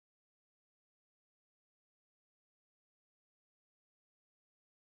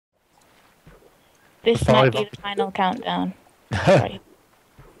This might be the final countdown. Sorry.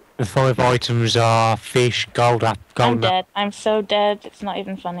 The 5 items are fish, gold apple, I'm dead. I'm so dead. It's not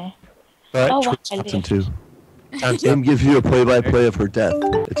even funny. birch, Oh, wow, I Sandstone lived. too. sandstone. Aim gives you a play-by-play of her death.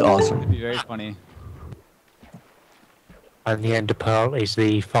 It's awesome. It'd be very funny. And the ender pearl is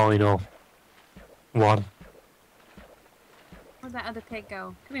the final one. Where'd that other pig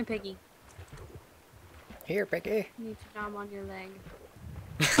go? Come here, piggy. Here, Piggy. You need to nom on your leg.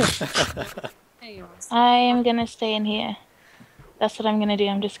 There you are. I am gonna stay in here. That's what I'm gonna do.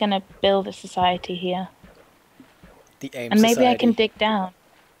 I'm just gonna build a society here. The Aim And maybe Society. I can dig down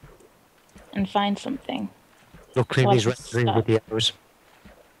and find something. Luclin What's is this rendering videos.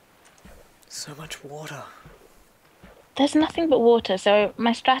 So much water. There's nothing but water, so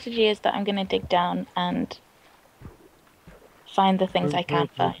my strategy is that I'm gonna dig down and find the things I can't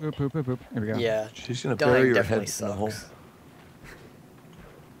find. Poop, poop, poop, poop. Here we go. Yeah. She's gonna Dying bury her definitely head in the hole. sucks.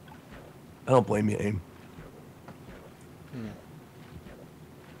 I don't blame you, Aim.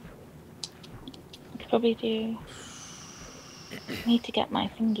 I could probably do. Need to get my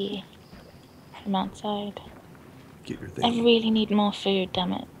thingy from outside. Get your I thingy. really need more food,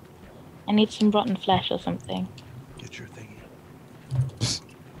 damn it. I need some rotten flesh or something. Get your thingy.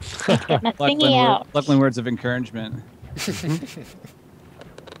 Get my thingy out. Luclin words of encouragement.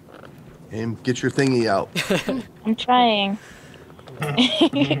 Aim, get your thingy out. I'm trying.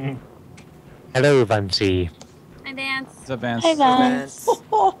 Hello, Vancy. Hi, Dance. What's up, Vance? Hi, Vance.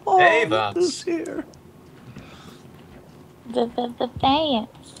 Hey, Look who's Vance. here. The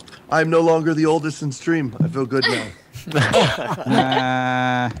Vance. I'm no longer the oldest in stream. I feel good now.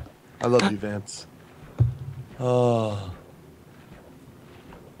 I love you, Vance. Oh.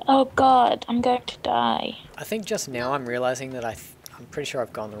 Oh god, I'm going to die. I think just now I'm realizing that I'm pretty sure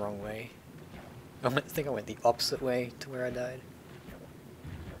I've gone the wrong way. I think I went the opposite way to where I died.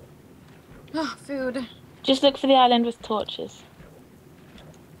 Oh, food. Just look for the island with torches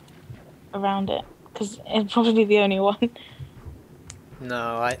around it, because it's probably the only one.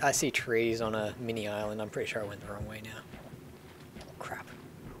 No, I see trees on a mini island. I'm pretty sure I went the wrong way now. Crap.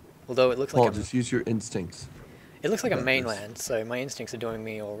 Although it looks Paul, like just use your instincts. it looks like a got this. mainland, so my instincts are doing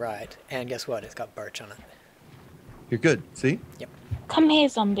me all right. And guess what? It's got birch on it. You're good. See? Come here,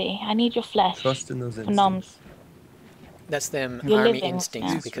 zombie. I need your flesh. Trust in those For instincts. noms. That's them You're army living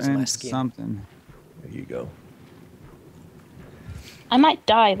instincts now. because of my skin. Something. There you go. I might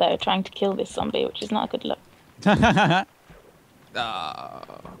die, though, trying to kill this zombie, which is not a good look. Oh,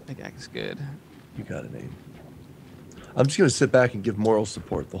 pickaxe is good. You got it, Aim. I'm just gonna sit back and give moral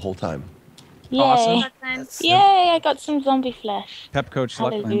support the whole time. Yay. Awesome. That's- Yay, I got some zombie flesh. Pep coach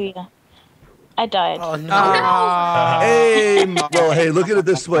Luclin. Hallelujah. I died. Oh no! Ah. Aim! Well, hey, look at it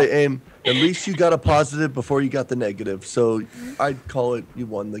this way, Aim. At least you got a positive before you got the negative. So I'd call it you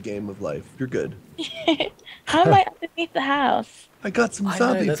won the game of life. You're good. How am I underneath the house? I got some I know,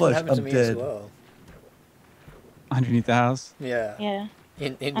 zombie that's what flesh. happened to I'm me as dead. well. Underneath the house. Yeah. Yeah.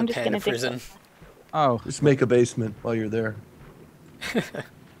 In I'm the just gonna panda dig prison. some- Oh, Just make a basement while you're there. okay.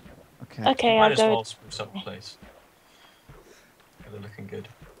 Okay, Might I'll as go. well spruce up the place. They're looking good.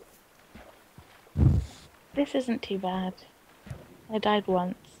 This isn't too bad. I died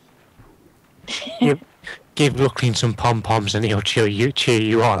once. Give Luclin some pom-poms and he'll cheer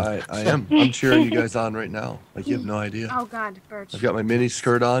you on. I am. I'm cheering you guys on right now. Like you have no idea. Oh god, Birch. I've got my mini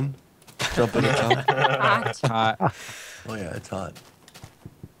skirt on, jumping around. Hot. It's hot. Oh yeah, it's hot.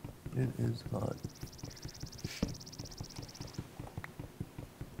 It is hot.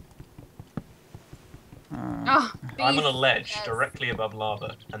 Oh, I'm on a beef. ledge Yes. directly above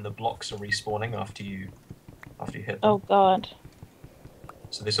lava, and the blocks are respawning after you hit them. Oh god.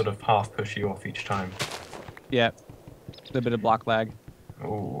 So they sort of half push you off each time. Yeah. A little bit of block lag.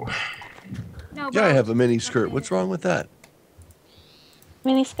 Oh, No, Yeah, I Birch. have a mini skirt. What's wrong with that?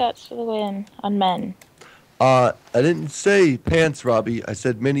 Mini skirts for the win on men. I didn't say pants, Robbie. I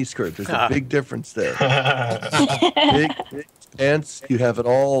said mini skirt. There's a big difference there. Big pants, you have it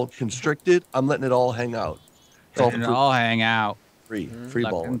all constricted. I'm letting it all hang out. It's all And all hang out. free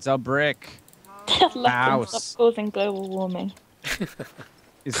ball. Luclin's a brick. Luclin, House. stop causing global warming.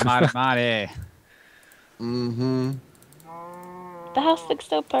 It's mighty. Mm-hmm. The house looks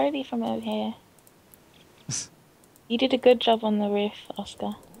so pretty from over here. You did a good job on the roof,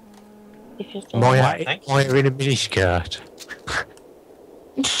 Oscar. If you're still Why Thank are you. you in a miniskirt?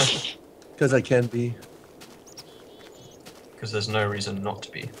 Because I can be. because there's no reason not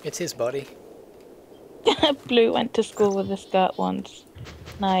to be. It's his body. Blue went to school with a skirt once.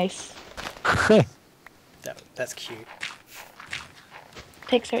 Nice. That's cute.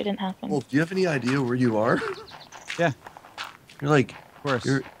 Pixar, it didn't happen. Well, do you have any idea where you are? Yeah, You're like, of course.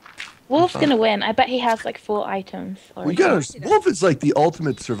 you're Wolf's gonna win. I bet he has like 4 items. We got Wolf is like the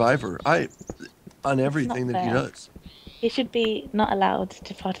ultimate survivor. On everything that he fair. does. He should be not allowed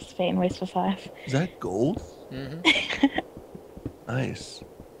to participate in Race for 5. Is that gold? Mm-hmm. Nice.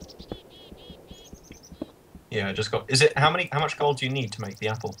 Yeah, I just got. Is it how much gold do you need to make the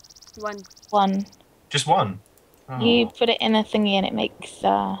apple? 1. 1. Just one. Oh. You put it in a thingy and it makes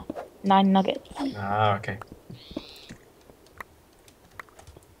 9 nuggets. Ah, okay.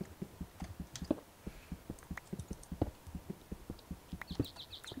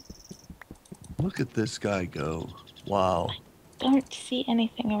 Look at this guy go. Wow. Don't see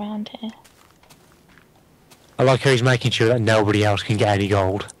anything around here. I like how he's making sure that nobody else can get any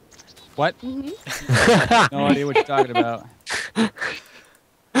gold. What? Mm-hmm. No idea what you're talking about.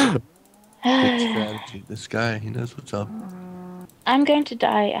 Good strategy. This guy, he knows what's up. I'm going to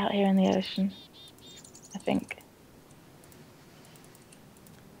die out here in the ocean. I think.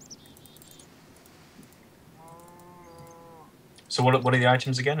 So what are the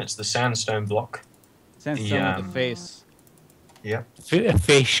items again? It's the sandstone block. Sandstone with the face. Yeah. A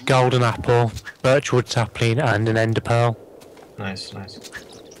fish, golden apple, birchwood sapling, and an ender pearl. Nice, nice.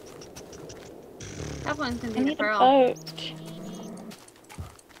 That one's gonna I be the need a pearl. boat.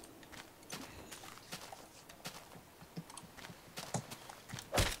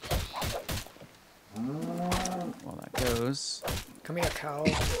 Well, that goes. Come here, cow.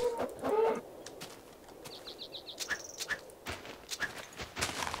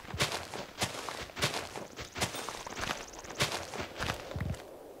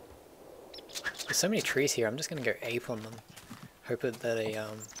 There's so many trees here. I'm just gonna go ape on them. Hope that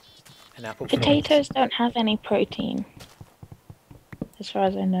an apple. Potatoes don't have any protein. As far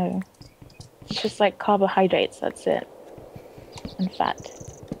as I know. It's just like carbohydrates, that's it. And fat.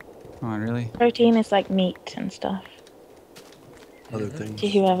 Come on, really? Protein is like meat and stuff. Other things. To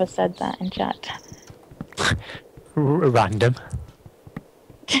whoever said that in chat. Random.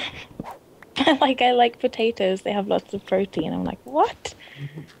 I like potatoes, they have lots of protein. I'm like, what?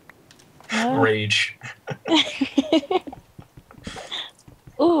 No. Rage.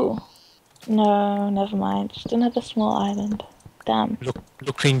 Ooh. No, never mind. Just another small island. Damn.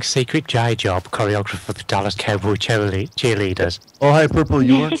 Luclin secret J job, choreographer for the Dallas Cowboy cheerleaders. Oh, hi, Purple.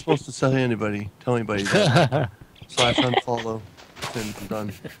 You weren't supposed to tell anybody. Tell anybody that. / unfollow. And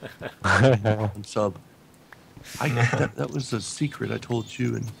done. And sub. That was a secret I told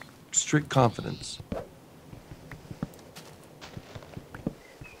you in strict confidence.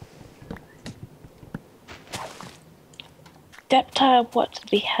 Deptile, what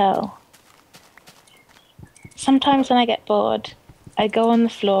the hell? Sometimes when I get bored, I go on the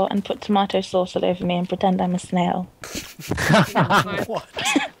floor and put tomato sauce all over me and pretend I'm a snail. What?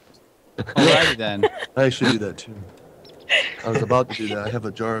 Alrighty then. I actually do that too. I was about to do that. I have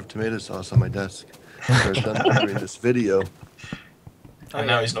a jar of tomato sauce on my desk. I was done rendering this video. And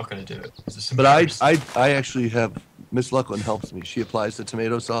now he's not going to do it. But I actually have Miss Luclin helps me. She applies the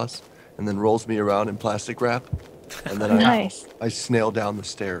tomato sauce and then rolls me around in plastic wrap, and then Nice. I snail down the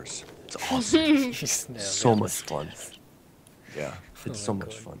stairs. It's awesome. So much fun. Yeah, it's so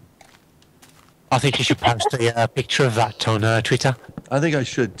much fun. I think you should post a picture of that on Twitter. I think I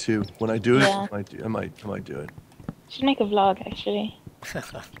should too. When I do it, Yeah. I might do it. Should make a vlog actually.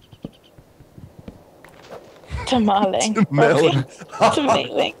 Tamaling. Tamaling.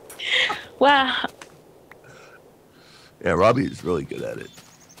 Tamaling. Wow. Yeah, Robbie is really good at it.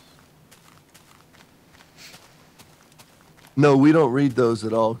 No, we don't read those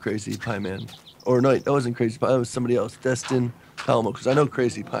at all, Crazy Pie Man. Or no, that wasn't Crazy Pie. That was somebody else. Destin Palmo, because I know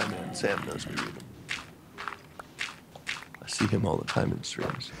Crazy Pie Man. Sam knows we read them. I see him all the time in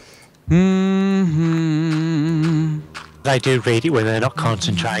streams. They do read it when they're not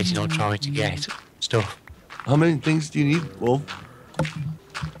concentrating on trying to get stuff. How many things do you need, Wolf?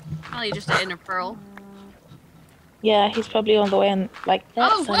 Probably just an inner pearl. Yeah, he's probably on the way and like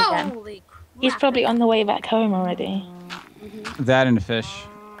that. Oh, whoa! Holy crap. He's probably on the way back home already. That and a fish.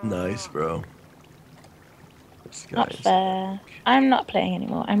 Nice, bro. This guy Not is- fair. I'm not playing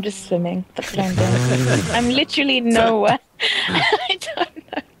anymore. I'm just swimming. That's what I'm doing. I'm literally nowhere. I don't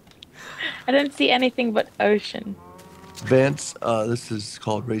know. I don't see anything but ocean. Vance, this is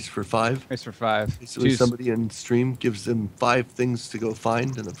called Race for 5. Race for 5. Basically, Choose. somebody in stream gives them 5 things to go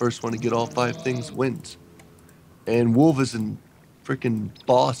find, and the first one to get all 5 things wins. And Wolv is a freaking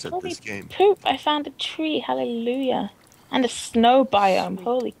boss at Holy this game. poop! I found a tree. Hallelujah. And a snow biome.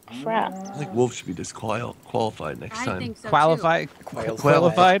 Holy crap. I think Wolf should be disqualified next I time. think so Qualified? Qualified.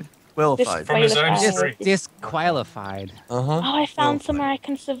 Qualified? Qualified. From his own Disqualified. stream. Disqualified. Uh-huh. Oh, I found somewhere I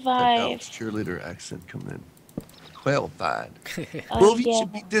can That survive. Alps cheerleader accent coming in. disqualified. Oh, Wolv, you yeah.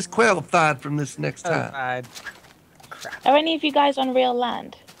 should be disqualified from this next time. Crap. Are any of you guys on real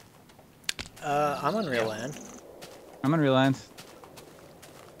land? I'm on real land. I'm on real land.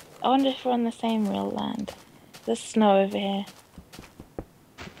 I wonder if we're on the same real land. There's snow over here.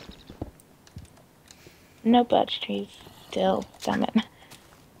 No birch trees. Still, damn it.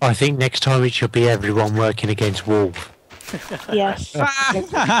 I think next time it should be everyone working against Wolv. Yes.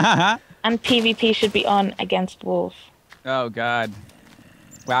 And PvP should be on against Wolf. Oh God.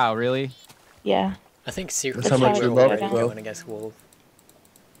 Wow, really? Yeah. I think secretly That's how much we're you love already it, bro. going against Wolv.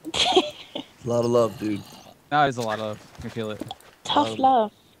 A lot of love, dude. No, there's a lot of. I can feel it. Tough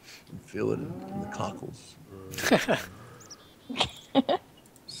love. You feel it in the cockles.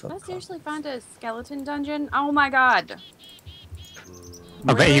 I seriously found a skeleton dungeon. Oh my god.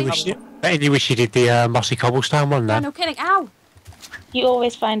 I bet you Really? wish you did the mossy cobblestone one Yeah, then. no kidding. Ow. You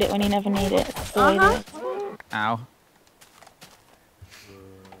always find it when you never need it. That's the way it is. Ow.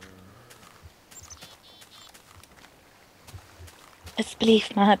 A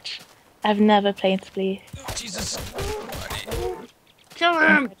spleef match. I've never played spleef. Jesus. Kill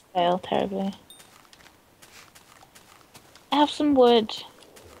him. I fail terribly. I have some wood.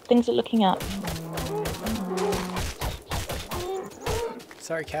 Things are looking up.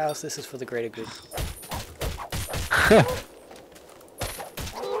 Sorry, cows. This is for the greater good.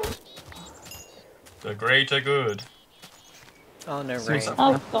 The greater good. Oh, no So rain. is that-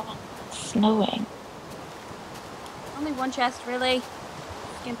 Oh god, it's snowing. Only one chest, really.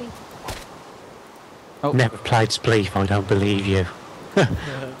 Skimpy. Never played Spleef, I don't believe you.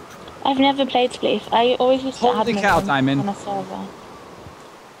 I've never played spleef. I always used to Holy admin cow, on Diamond. a server.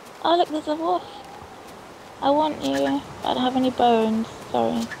 Oh look, there's a wolf. I want you. I don't have any bones.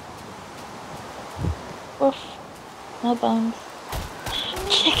 Sorry. Wolf. No bones.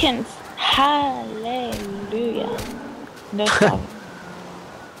 Chickens. Hallelujah. No starving.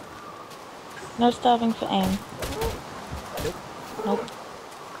 No starving for aim. Nope.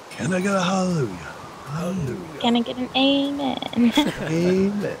 Can I get a hallelujah? Hallelujah. Can I get an amen?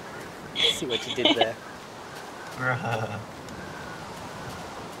 Amen. See what you did there.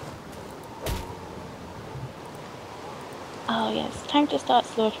 Oh yes, time to start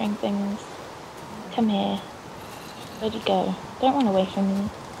slaughtering things. Come here. Where'd you go? Don't run away from me.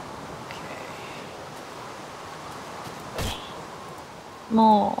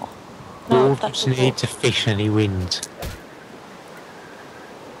 More. No, Wolf that's just a needs wolf. to fish and he wins.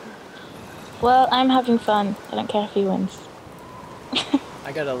 Well, I'm having fun. I don't care if he wins.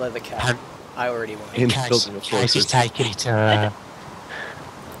 I got a leather cap. I already won. Him Case, building a Case is fortress. taking it,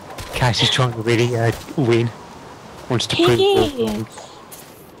 Case is trying to really win. Wants to prove Wolf Piggies! wins.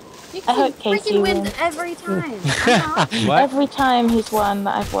 You I hope can Casey freaking win wins. every time. Uh-huh. What? Every time he's won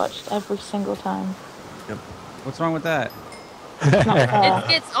that I've watched, every single time. What's wrong with that? It's not fair. It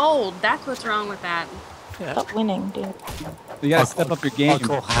gets old. That's what's wrong with that. Stop winning, dude. You gotta step up your game. I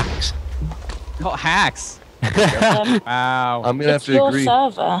call hacks. Call hacks. Um, Wow. I'm gonna have it's to your agree.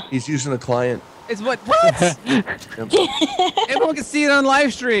 server. He's using a client. It's what? Everyone can see it on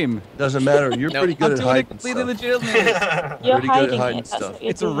live stream. Doesn't matter. You're Nope. pretty good I'm at doing it hiding completely stuff. legitimately. You're Pretty good at hiding hiding it. That's stuff. what you're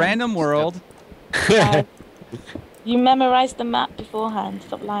It's a doing. random world. You memorized the map beforehand.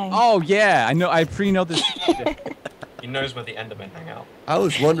 Stop lying. Oh yeah, I know. I pre-know this. He knows where the Endermen hang out. I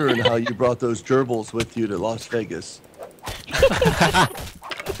was wondering how you brought those gerbils with you to Las Vegas. You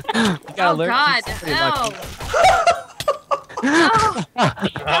gotta Oh learn god. from somebody like Oh. Oh.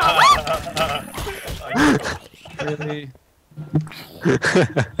 really.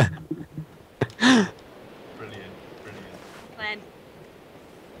 Brilliant, brilliant. Glenn.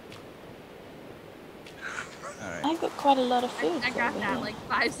 I got quite a lot of food. I got over that here. like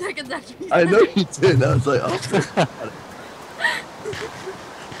 5 seconds after you I said know it. you did. I was like, oh.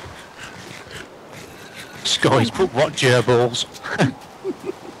 Sky's put what gerbils?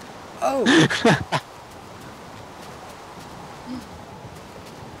 Oh!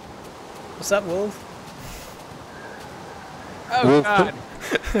 What's up, Wolf? Oh Wolf. god.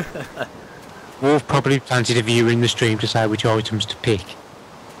 Wolf probably planted a viewer in the stream to say which items to pick.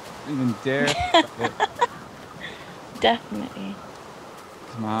 Even dare. Definitely.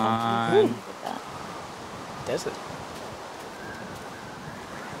 Come Ooh, on. look at that. Desert.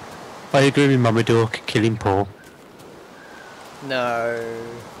 I agree with Mama Dork killing Paul. No.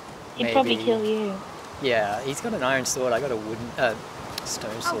 He'd probably Maybe. kill you. Yeah, he's got an iron sword. I got a wooden,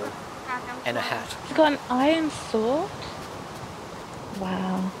 stone Oh, sword God, that was and a so- hat. He's got an iron sword.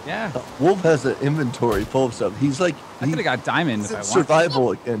 Wow. Yeah. Wolf has an inventory full of stuff. He's like I could have got diamond if I wanted.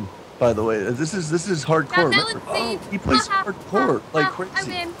 survival again. By the way, this is Got hardcore. melon Remember? seed. He plays hardcore like I'm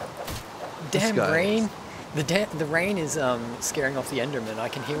crazy. in. This Damn guy. rain. The rain is scaring off the Enderman. I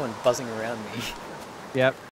can hear one buzzing around me. Yep.